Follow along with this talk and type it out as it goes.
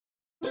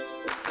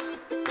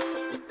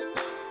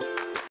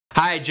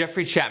Hi,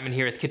 Jeffrey Chapman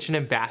here with Kitchen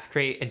and Bath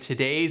Crate, and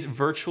today's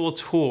virtual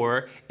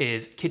tour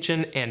is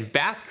Kitchen and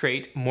Bath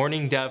Crate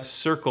Morning Dove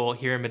Circle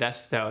here in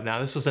Modesto. Now,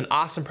 this was an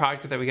awesome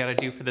project that we got to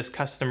do for this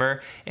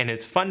customer, and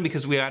it's fun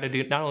because we got to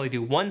do not only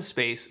do one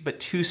space, but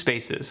two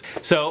spaces.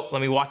 So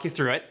let me walk you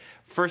through it.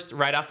 First,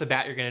 right off the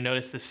bat, you're going to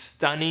notice the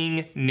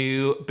stunning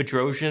new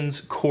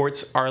Bedrosian's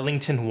Quartz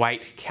Arlington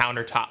White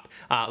countertop.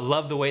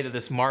 Love the way that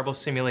this marble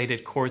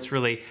simulated quartz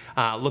really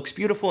looks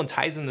beautiful and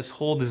ties in this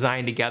whole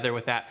design together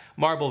with that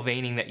marble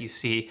veining that you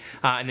see.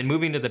 And then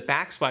moving to the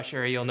backsplash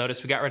area, you'll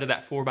notice we got rid of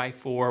that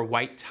 4x4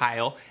 white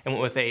tile and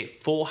went with a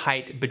full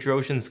height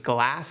Bedrosian's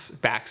glass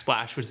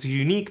backsplash, which is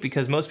unique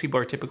because most people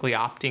are typically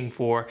opting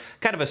for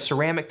kind of a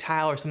ceramic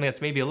tile or something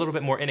that's maybe a little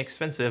bit more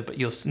inexpensive, but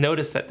you'll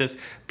notice that this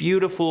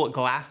beautiful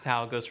glass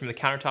tile goes from the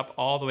countertop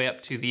all the way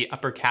up to the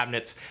upper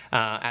cabinets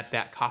at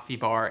that coffee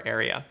bar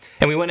area.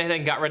 And we went ahead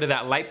and got rid of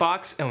that light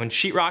box and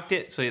sheetrocked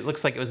it so it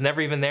looks like it was never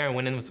even there, and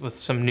went in with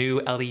some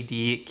new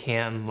LED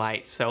can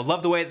lights. So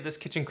love the way that this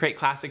Kitchen Crate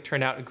Classic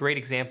turned out, a great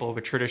example of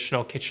a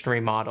traditional kitchen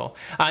remodel.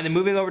 And then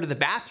moving over to the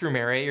bathroom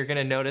area, you're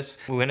gonna notice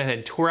we went ahead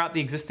and tore out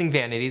the existing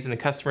vanities, and the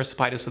customer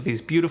supplied us with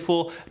these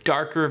beautiful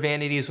darker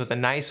vanities with a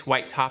nice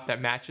white top that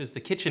matches the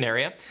kitchen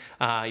area.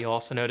 You'll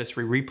also notice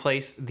we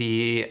replaced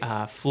the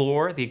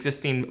floor, the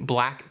existing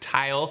black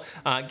tile,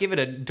 give it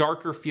a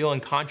darker feel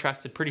and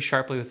contrasted pretty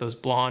sharply with those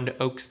blonde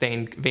oak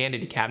stained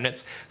vanity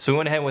cabinets. So we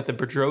went ahead with the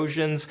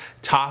Bedrosian's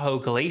Tahoe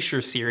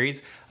Glacier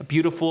series, a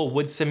beautiful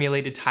wood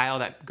simulated tile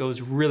that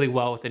goes really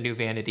well with the new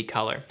vanity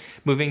color.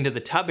 Moving to the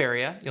tub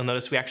area, you'll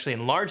notice we actually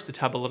enlarged the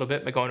tub a little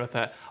bit by going with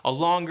a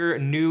longer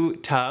new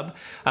tub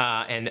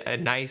and a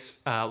nice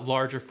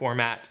larger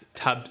format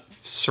tub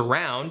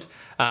surround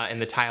in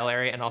the tile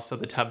area and also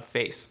the tub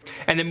face.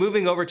 And then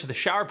moving over to the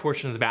shower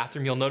portion of the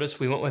bathroom, you'll notice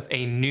we went with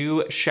a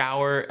new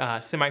shower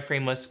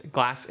semi-frameless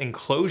glass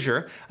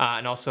enclosure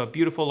and also a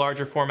beautiful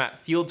larger format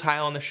field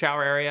tile in the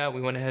shower area.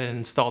 We went ahead and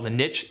installed a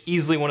niche,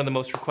 easily one of the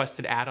most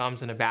requested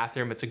add-ons in a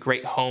bathroom. It's a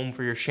great home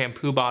for your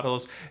shampoo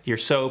bottles, your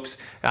soaps,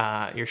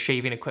 your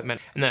shaving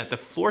equipment. And then at the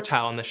floor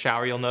tile in the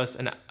shower, you'll notice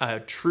a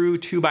true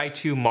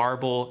 2x2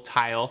 marble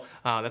tile.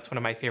 That's one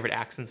of my favorite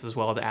accents as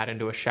well to add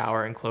into a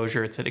shower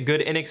enclosure. It's a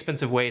good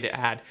inexpensive way to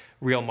add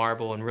real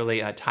marble and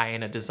really tie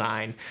in a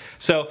design.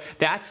 So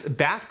that's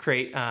Bath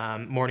Crate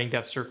Morning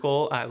Dove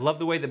Circle. I love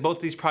the way that both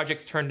of these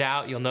projects turned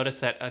out. You'll notice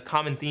that a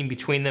common theme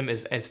between them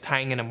is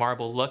tying in a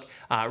marble look.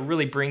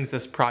 Really brings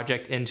this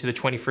project into the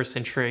 21st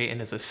century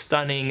and is a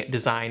stunning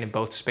design in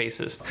both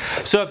spaces.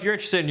 So if you're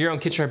interested in your own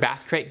kitchen or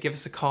bath crate, give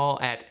us a call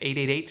at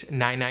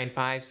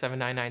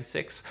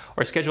 888-995-7996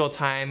 or schedule a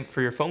time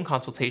for your phone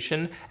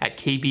consultation at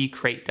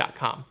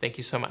kbCRATE.com. Thank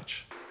you so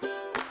much.